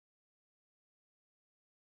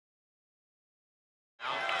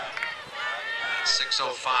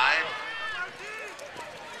6:05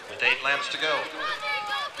 with 8 laps to go.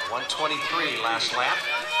 1:23 last lap.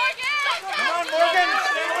 Come on, Morgan.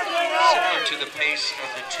 Similar to the pace of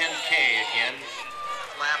the 10K again.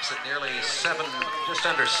 Laps at nearly just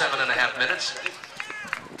under 7.5 minutes.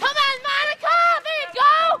 Come on, Monica! There you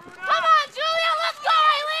go! Come on, Julia! Let's go,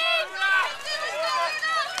 Eileen!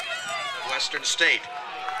 Western State.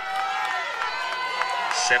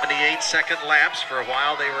 78-second laps. For a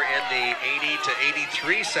while they were in the 80 to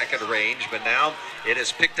 83-second range, but now it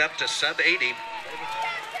has picked up to sub-80.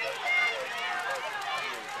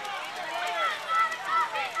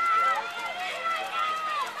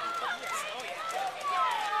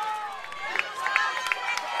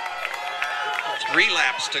 Three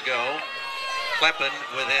laps to go. Kleppen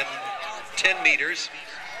within 10 meters,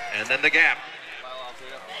 and then the gap.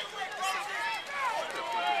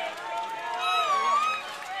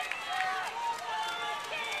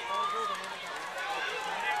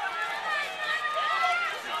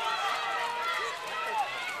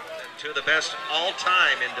 Two of the best all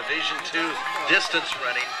time in Division II distance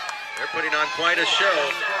running. They're putting on quite a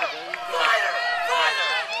show.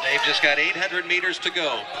 They've just got 800 meters to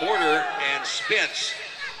go. Porter and Spence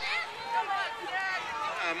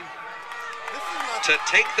to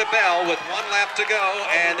take the bell with 1 lap to go,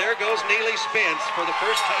 and there goes Neely Spence for the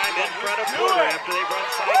first time in front of Porter after they've run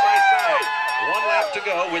side by side. 1 lap to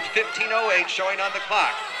go with 15:08 showing on the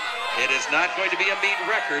clock. It is not going to be a meet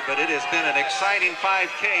record, but it has been an exciting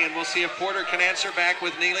 5K, and we'll see if Porter can answer back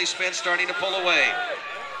with Neely Spence starting to pull away.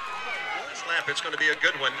 This lap, it's going to be a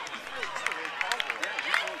good one.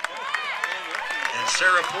 And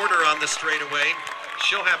Sarah Porter on the straightaway.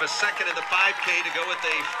 She'll have a second in the 5K to go with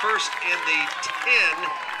a first in the 10.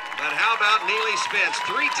 But how about Neely Spence,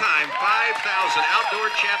 3-time 5,000 outdoor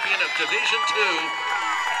champion of Division II,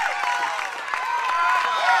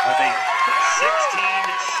 with a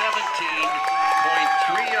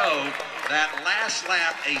 16:17.30. That last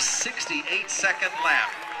lap, a 68-second lap.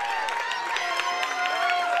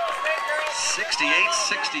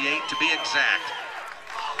 68:68 to be exact.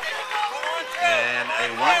 And a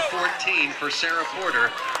 1:14 for Sarah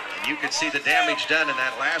Porter. And you could see the damage done in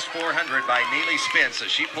that last 400 by Neely Spence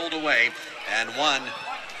as she pulled away and won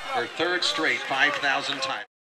her 3rd straight 5,000 time.